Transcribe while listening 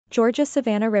Georgia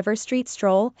Savannah River Street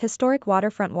Stroll, Historic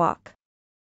Waterfront Walk.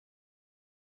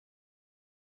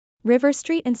 River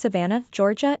Street in Savannah,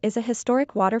 Georgia is a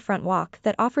historic waterfront walk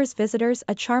that offers visitors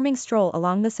a charming stroll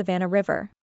along the Savannah River.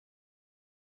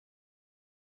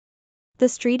 The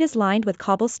street is lined with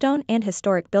cobblestone and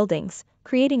historic buildings,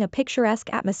 creating a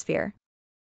picturesque atmosphere.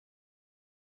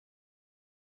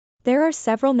 There are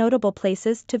several notable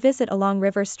places to visit along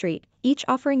River Street, each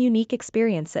offering unique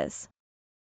experiences.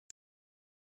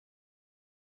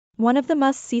 One of the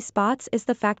must-see spots is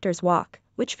the Factor's Walk,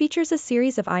 which features a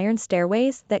series of iron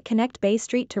stairways that connect Bay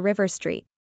Street to River Street.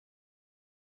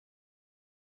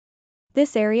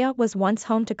 This area was once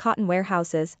home to cotton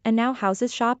warehouses and now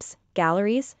houses shops,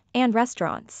 galleries, and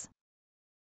restaurants.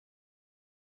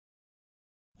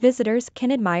 Visitors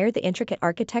can admire the intricate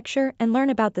architecture and learn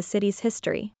about the city's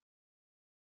history.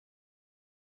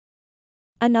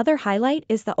 Another highlight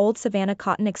is the Old Savannah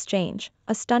Cotton Exchange,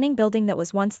 a stunning building that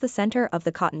was once the center of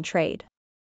the cotton trade.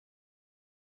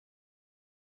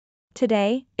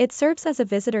 Today, it serves as a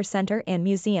visitor center and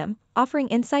museum, offering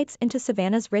insights into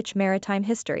Savannah's rich maritime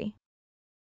history.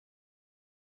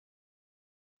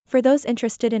 For those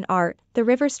interested in art, the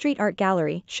River Street Art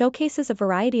Gallery showcases a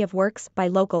variety of works by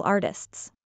local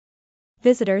artists.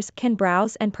 Visitors can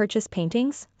browse and purchase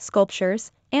paintings,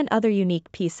 sculptures, and other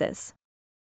unique pieces.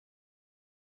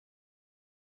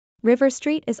 River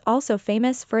Street is also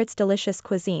famous for its delicious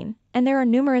cuisine, and there are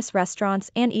numerous restaurants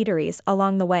and eateries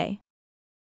along the way.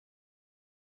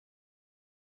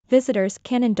 Visitors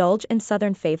can indulge in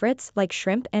southern favorites like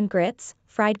shrimp and grits,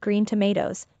 fried green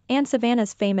tomatoes, and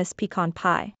Savannah's famous pecan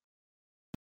pie.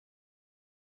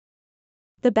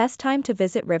 The best time to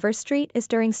visit River Street is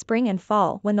during spring and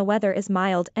fall when the weather is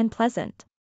mild and pleasant.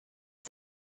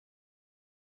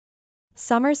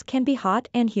 Summers can be hot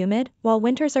and humid, while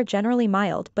winters are generally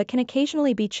mild but can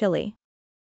occasionally be chilly.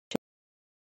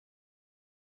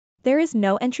 There is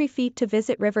no entry fee to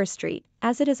visit River Street,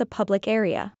 as it is a public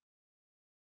area.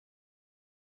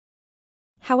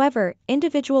 However,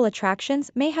 individual attractions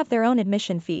may have their own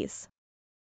admission fees.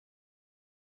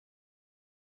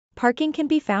 Parking can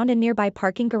be found in nearby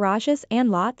parking garages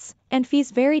and lots, and fees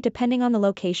vary depending on the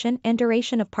location and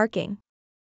duration of parking.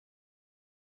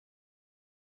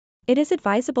 It is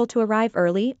advisable to arrive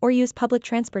early or use public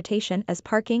transportation as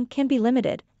parking can be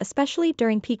limited, especially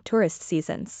during peak tourist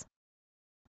seasons.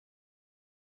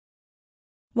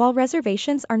 While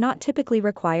reservations are not typically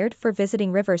required for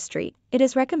visiting River Street, it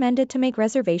is recommended to make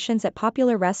reservations at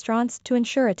popular restaurants to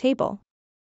ensure a table.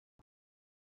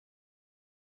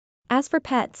 As for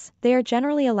pets, they are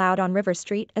generally allowed on River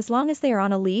Street as long as they are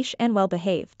on a leash and well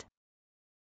behaved.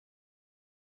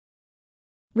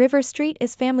 River Street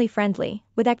is family-friendly,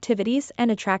 with activities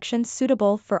and attractions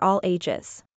suitable for all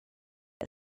ages.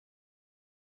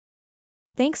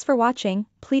 Thanks for watching,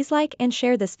 please like and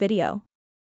share this video.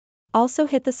 Also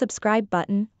hit the subscribe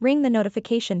button, ring the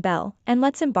notification bell, and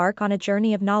let's embark on a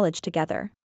journey of knowledge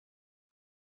together.